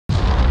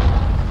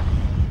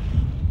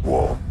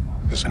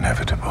is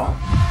inevitable.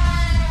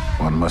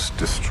 One must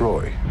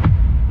destroy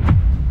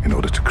in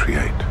order to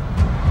create.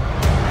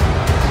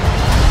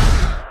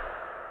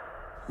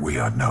 We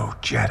are no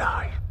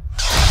Jedi.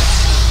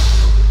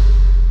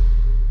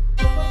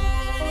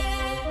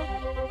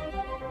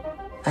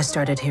 I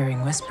started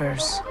hearing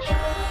whispers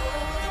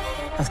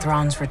of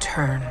Thrawn's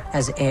return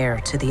as heir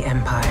to the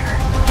Empire.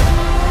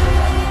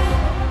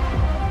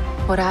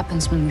 What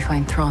happens when we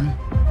find Thrawn?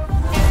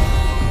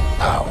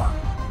 Power,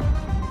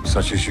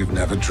 such as you've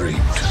never dreamed.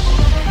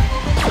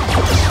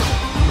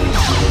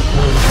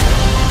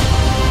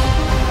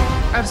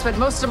 I've spent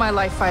most of my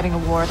life fighting a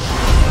war.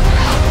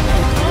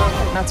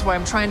 That's why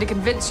I'm trying to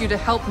convince you to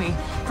help me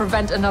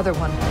prevent another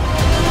one.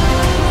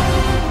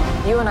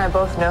 You and I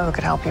both know who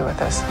could help you with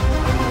this.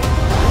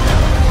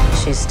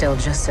 She's still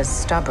just as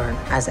stubborn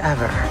as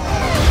ever.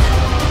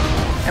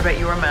 I bet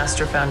your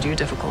master found you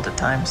difficult at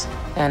times.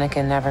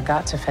 Anakin never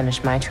got to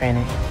finish my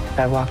training.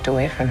 I walked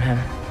away from him,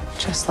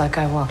 just like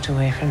I walked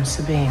away from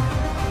Sabine.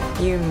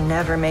 You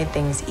never made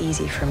things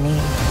easy for me,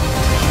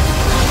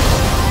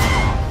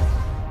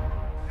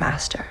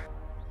 Master.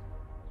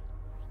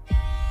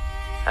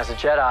 As a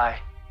Jedi,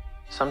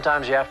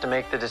 sometimes you have to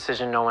make the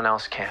decision no one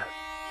else can.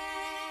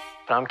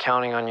 But I'm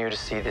counting on you to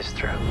see this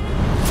through.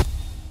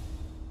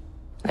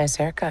 Nice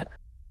haircut.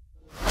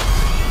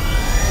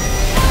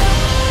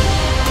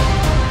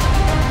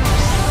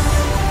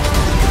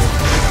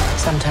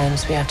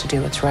 Sometimes we have to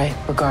do what's right,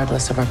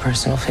 regardless of our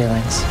personal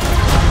feelings.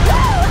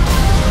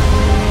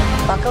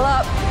 Buckle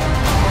up.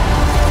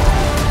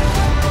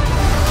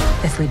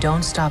 If we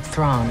don't stop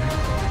Thrawn,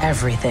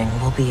 everything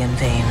will be in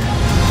vain.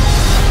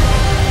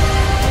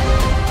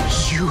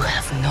 You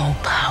have no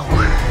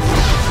power.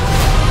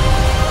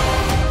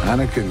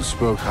 Anakin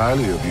spoke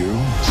highly of you.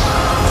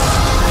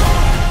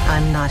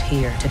 I'm not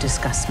here to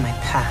discuss my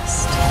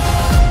past.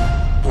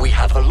 We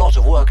have a lot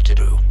of work to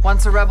do.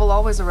 Once a rebel,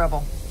 always a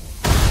rebel.